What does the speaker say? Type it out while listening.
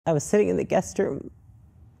I was sitting in the guest room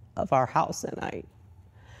of our house and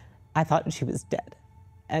I thought she was dead.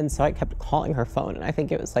 And so I kept calling her phone, and I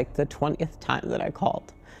think it was like the 20th time that I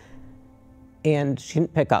called. And she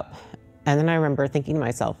didn't pick up. And then I remember thinking to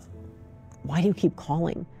myself, why do you keep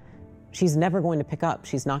calling? She's never going to pick up.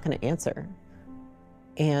 She's not going to answer.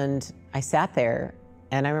 And I sat there,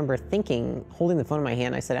 and I remember thinking, holding the phone in my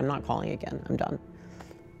hand, I said, I'm not calling again. I'm done.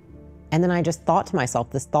 And then I just thought to myself,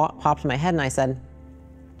 this thought popped in my head, and I said,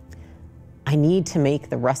 I need to make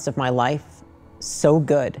the rest of my life so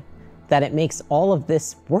good that it makes all of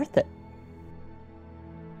this worth it.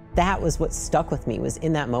 That was what stuck with me, was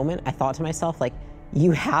in that moment, I thought to myself, like,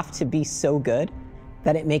 you have to be so good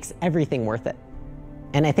that it makes everything worth it.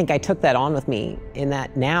 And I think I took that on with me, in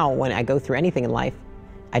that now when I go through anything in life,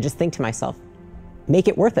 I just think to myself, make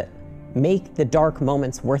it worth it. Make the dark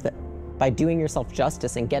moments worth it by doing yourself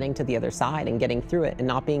justice and getting to the other side and getting through it and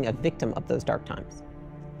not being a victim of those dark times.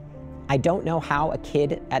 I don't know how a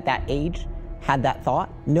kid at that age had that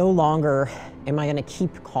thought. No longer am I gonna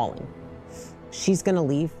keep calling. She's gonna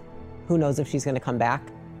leave. Who knows if she's gonna come back?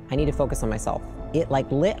 I need to focus on myself. It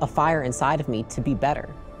like lit a fire inside of me to be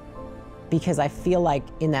better, because I feel like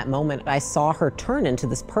in that moment, I saw her turn into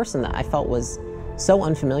this person that I felt was so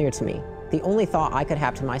unfamiliar to me. The only thought I could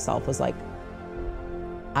have to myself was like,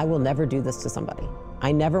 I will never do this to somebody.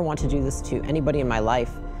 I never want to do this to anybody in my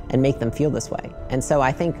life and make them feel this way. And so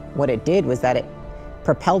I think what it did was that it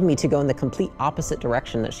propelled me to go in the complete opposite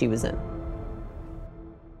direction that she was in.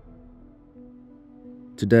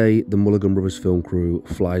 Today, the Mulligan Brothers film crew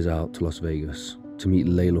flies out to Las Vegas to meet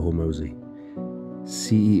Leila Hormozi,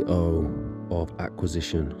 CEO of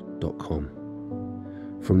Acquisition.com.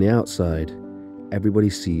 From the outside, everybody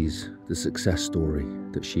sees the success story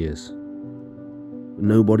that she is.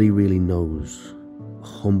 Nobody really knows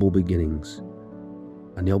humble beginnings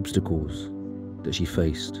and the obstacles that she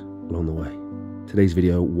faced along the way. Today's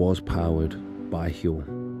video was powered by Huel,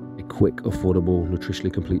 a quick, affordable,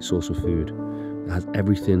 nutritionally complete source of food that has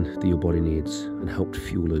everything that your body needs and helped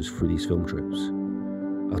fuel us through these film trips.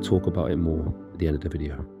 I'll talk about it more at the end of the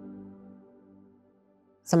video.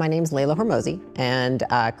 So my name's Leila Hormozi, and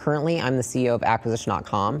currently I'm the CEO of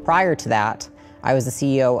Acquisition.com. Prior to that, I was the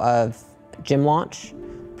CEO of Gym Launch,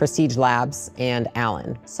 Prestige Labs, and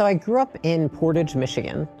Allen. So I grew up in Portage,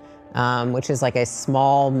 Michigan, which is like a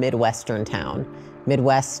small Midwestern town.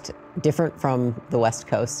 Midwest, different from the West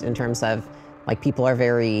Coast in terms of, like, people are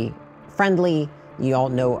very friendly. You all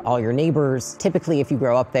know all your neighbors. Typically, if you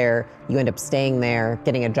grow up there, you end up staying there,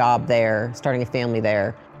 getting a job there, starting a family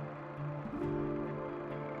there.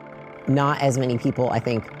 Not as many people, I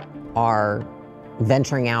think, are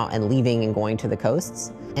venturing out and leaving and going to the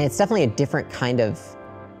coasts. And it's definitely a different kind of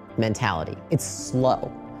mentality. It's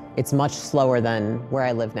slow. It's much slower than where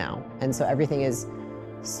I live now. And so everything is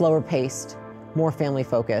slower paced, more family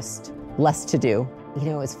focused, less to do. You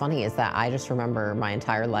know, what's funny is that I just remember my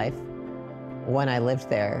entire life when I lived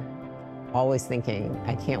there, always thinking,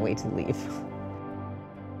 I can't wait to leave.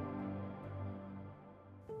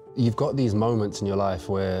 You've got these moments in your life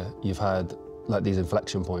where you've had like these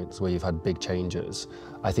inflection points where you've had big changes.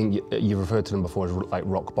 I think you referred to them before as like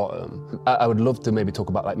rock bottom. I would love to maybe talk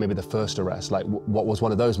about like maybe the first arrest, like what was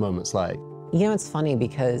one of those moments like? You know, it's funny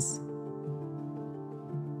because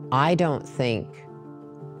I don't think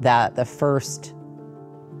that the first,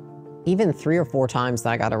 even 3 or 4 times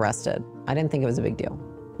that I got arrested, I didn't think it was a big deal.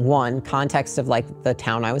 One, context of like the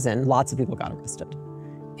town I was in, lots of people got arrested.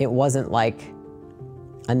 It wasn't like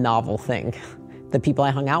a novel thing. The people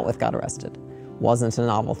I hung out with got arrested. Wasn't a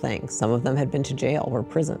novel thing. Some of them had been to jail or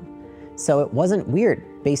prison. So it wasn't weird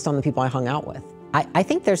based on the people I hung out with. I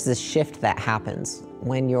think there's this shift that happens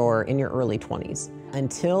when you're in your early 20s.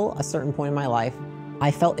 Until a certain point in my life, I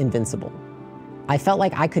felt invincible. I felt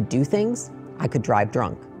like I could do things. I could drive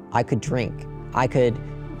drunk. I could drink. I could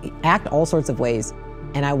act all sorts of ways,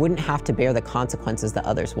 and I wouldn't have to bear the consequences that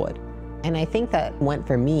others would. And I think that went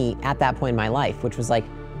for me at that point in my life, which was like,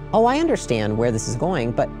 oh, I understand where this is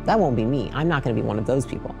going, but that won't be me. I'm not gonna be one of those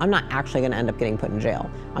people. I'm not actually gonna end up getting put in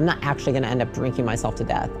jail. I'm not actually gonna end up drinking myself to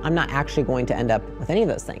death. I'm not actually going to end up with any of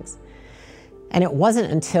those things. And it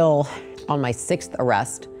wasn't until on my 6th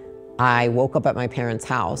arrest, I woke up at my parents'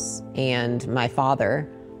 house and my father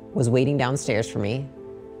was waiting downstairs for me,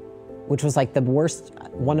 which was like the worst,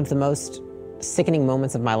 one of the most sickening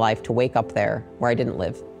moments of my life, to wake up there where I didn't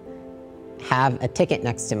live, have a ticket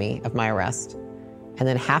next to me of my arrest, and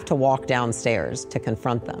then have to walk downstairs to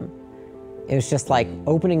confront them. It was just like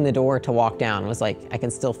opening the door to walk down was like, I can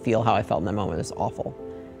still feel how I felt in that moment. It was awful.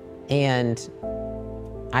 And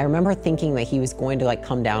I remember thinking that he was going to like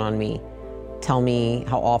come down on me, tell me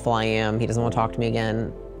how awful I am, he doesn't want to talk to me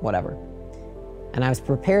again. whatever. And I was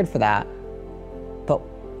prepared for that. But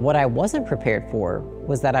what I wasn't prepared for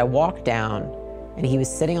was that I walked down and he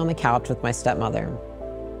was sitting on the couch with my stepmother.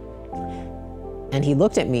 And he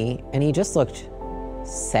looked at me and he just looked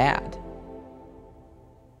sad.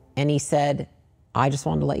 And he said, I just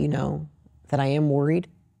wanted to let you know that I am worried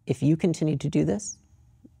if you continue to do this,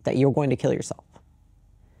 that you're going to kill yourself.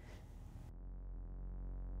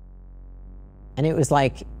 And it was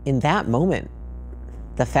like, in that moment,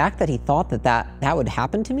 the fact that he thought that would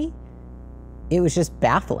happen to me, it was just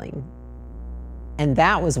baffling. And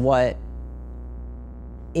that was what,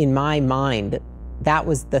 in my mind, that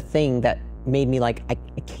was the thing that made me like, I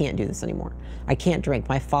can't do this anymore. I can't drink.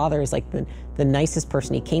 My father is like the nicest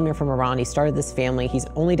person. He came here from Iran. He started this family. He's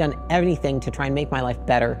only done everything to try and make my life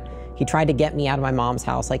better. He tried to get me out of my mom's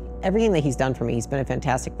house. Like everything that he's done for me, he's been a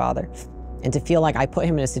fantastic father. And to feel like I put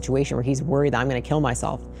him in a situation where he's worried that I'm going to kill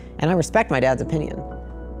myself. And I respect my dad's opinion.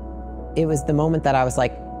 It was the moment that I was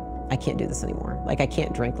like, I can't do this anymore. Like I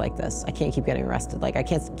can't drink like this. I can't keep getting arrested. Like I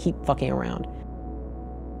can't keep fucking around.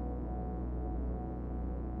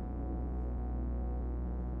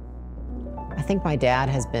 I think my dad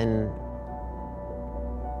has been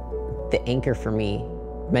the anchor for me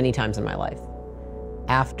many times in my life.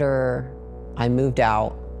 After I moved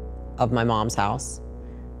out of my mom's house,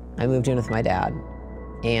 I moved in with my dad,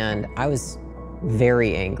 and I was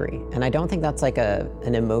very angry. And I don't think that's like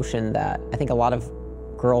an emotion that, I think a lot of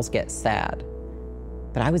girls get sad,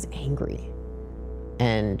 but I was angry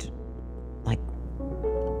and like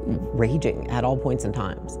raging at all points and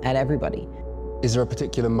times, at everybody. Is there a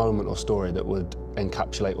particular moment or story that would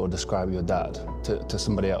encapsulate or describe your dad to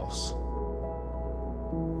somebody else?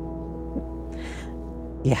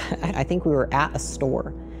 Yeah, I think we were at a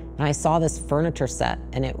store and I saw this furniture set,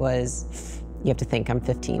 and it was, you have to think, I'm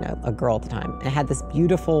 15, a girl at the time, and it had this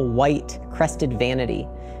beautiful white crested vanity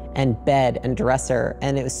and bed and dresser,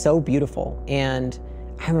 and it was so beautiful. And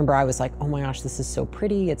I remember I was like, oh my gosh, this is so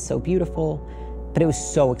pretty, it's so beautiful, but it was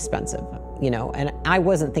so expensive, you know? And I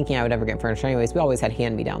wasn't thinking I would ever get furniture anyways. We always had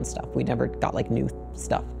hand-me-down stuff. We never got like new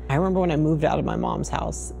stuff. I remember when I moved out of my mom's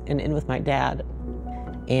house and in with my dad,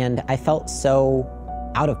 and I felt so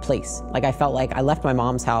out of place. Like I felt like I left my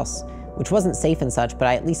mom's house, which wasn't safe and such, but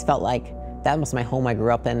I at least felt like that was my home I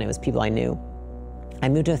grew up in. It was people I knew. I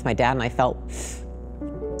moved in with my dad and I felt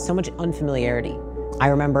so much unfamiliarity. I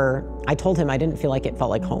remember I told him I didn't feel like it felt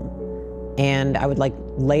like home. And I would like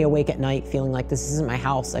lay awake at night feeling like this isn't my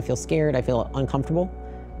house. I feel scared, I feel uncomfortable.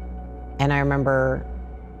 And I remember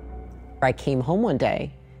I came home one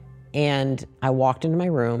day and I walked into my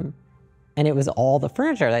room and it was all the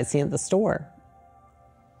furniture that I'd seen at the store.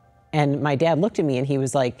 And my dad looked at me and he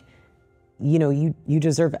was like, you know, you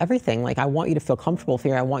deserve everything. Like, I want you to feel comfortable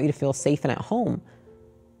here. I want you to feel safe and at home.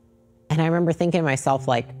 And I remember thinking to myself,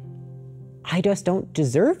 like, I just don't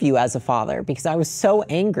deserve you as a father, because I was so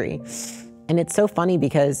angry. And it's so funny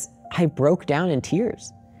because I broke down in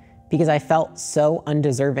tears because I felt so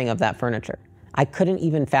undeserving of that furniture. I couldn't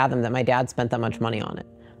even fathom that my dad spent that much money on it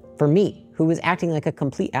for me, who was acting like a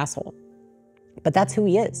complete asshole. But that's who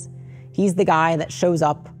he is. He's the guy that shows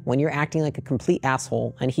up when you're acting like a complete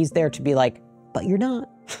asshole, and he's there to be like, but you're not.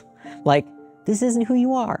 Like, this isn't who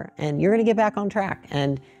you are, and you're gonna get back on track.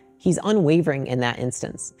 And he's unwavering in that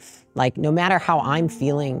instance. Like, no matter how I'm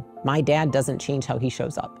feeling, my dad doesn't change how he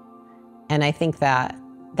shows up. And I think that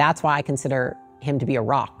that's why I consider him to be a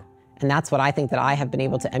rock. And that's what I think that I have been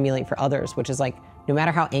able to emulate for others, which is like, no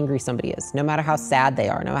matter how angry somebody is, no matter how sad they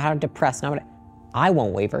are, no matter how depressed, I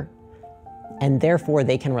won't waver. And therefore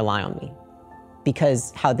they can rely on me,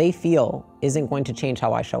 because how they feel isn't going to change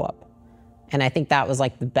how I show up. And I think that was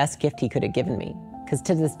like the best gift he could have given me, because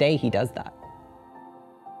to this day he does that.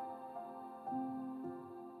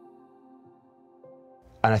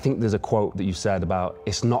 And I think there's a quote that you said about,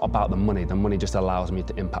 it's not about the money just allows me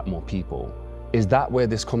to impact more people. Is that where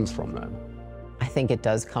this comes from then? I think it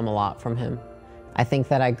does come a lot from him. I think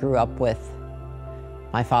that I grew up with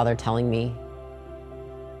my father telling me,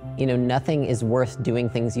 you know, nothing is worth doing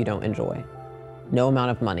things you don't enjoy. No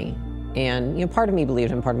amount of money. And, you know, part of me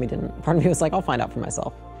believed him, part of me didn't. Part of me was like, I'll find out for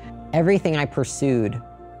myself. Everything I pursued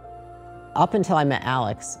up until I met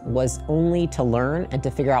Alex was only to learn and to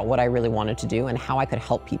figure out what I really wanted to do and how I could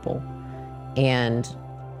help people. And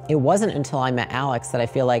it wasn't until I met Alex that I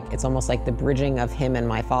feel like it's almost like the bridging of him and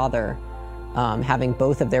my father, having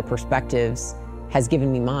both of their perspectives has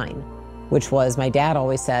given me mine, which was, my dad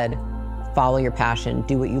always said, follow your passion,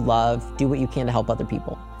 do what you love, do what you can to help other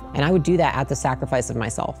people. And I would do that at the sacrifice of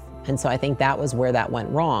myself. And so I think that was where that went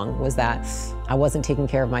wrong, was that I wasn't taking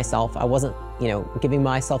care of myself. I wasn't, you know, giving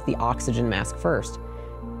myself the oxygen mask first.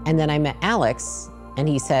 And then I met Alex, And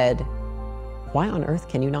he said, why on earth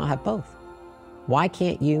can you not have both? Why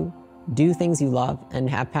can't you do things you love and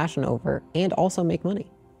have passion over and also make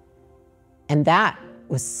money? And that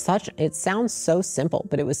was such, it sounds so simple,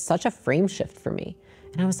 but it was such a frame shift for me.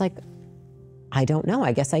 And I was like, I don't know,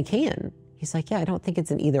 I guess I can. He's like, yeah, I don't think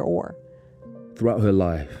it's an either or. Throughout her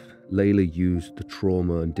life, Leila used the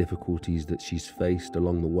trauma and difficulties that she's faced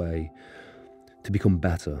along the way to become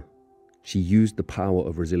better. She used the power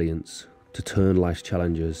of resilience to turn life's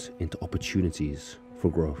challenges into opportunities for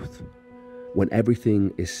growth. When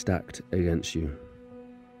everything is stacked against you,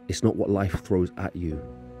 it's not what life throws at you,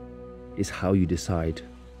 it's how you decide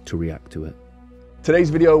to react to it. Today's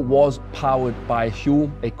video was powered by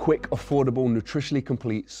Huel, a quick, affordable, nutritionally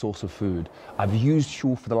complete source of food. I've used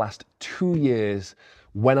Huel for the last 2 years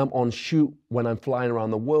when I'm on shoot, when I'm flying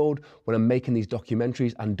around the world, when I'm making these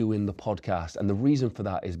documentaries and doing the podcast. And the reason for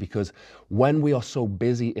that is because when we are so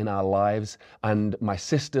busy in our lives and my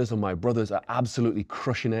sisters and my brothers are absolutely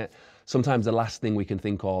crushing it, sometimes the last thing we can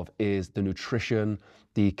think of is the nutrition,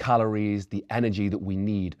 the calories, the energy that we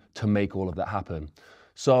need to make all of that happen.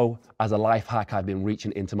 So as a life hack, I've been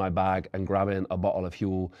reaching into my bag and grabbing a bottle of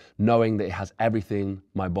Huel, knowing that it has everything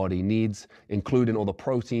my body needs, including all the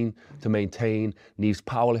protein to maintain Neve's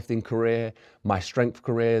powerlifting career, my strength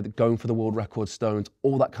career, going for the world record stones,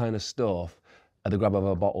 all that kind of stuff. At the grab of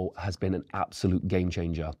a bottle has been an absolute game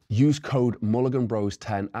changer. Use code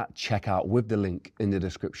MulliganBros10 at checkout with the link in the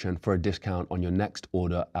description for a discount on your next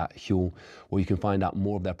order at Huel, where you can find out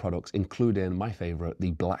more of their products, including my favorite,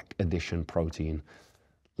 the Black Edition protein.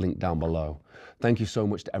 Link down below. Thank you so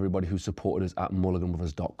much to everybody who supported us at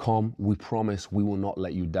MulliganBrothers.com. We promise we will not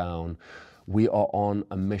let you down. We are on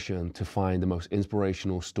a mission to find the most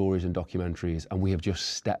inspirational stories and documentaries, and we have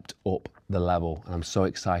just stepped up the level. And I'm so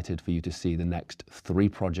excited for you to see the next 3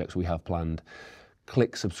 projects we have planned.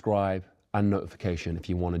 Click subscribe and notification if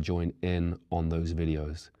you want to join in on those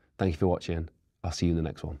videos. Thank you for watching. I'll see you in the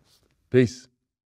next one. Peace.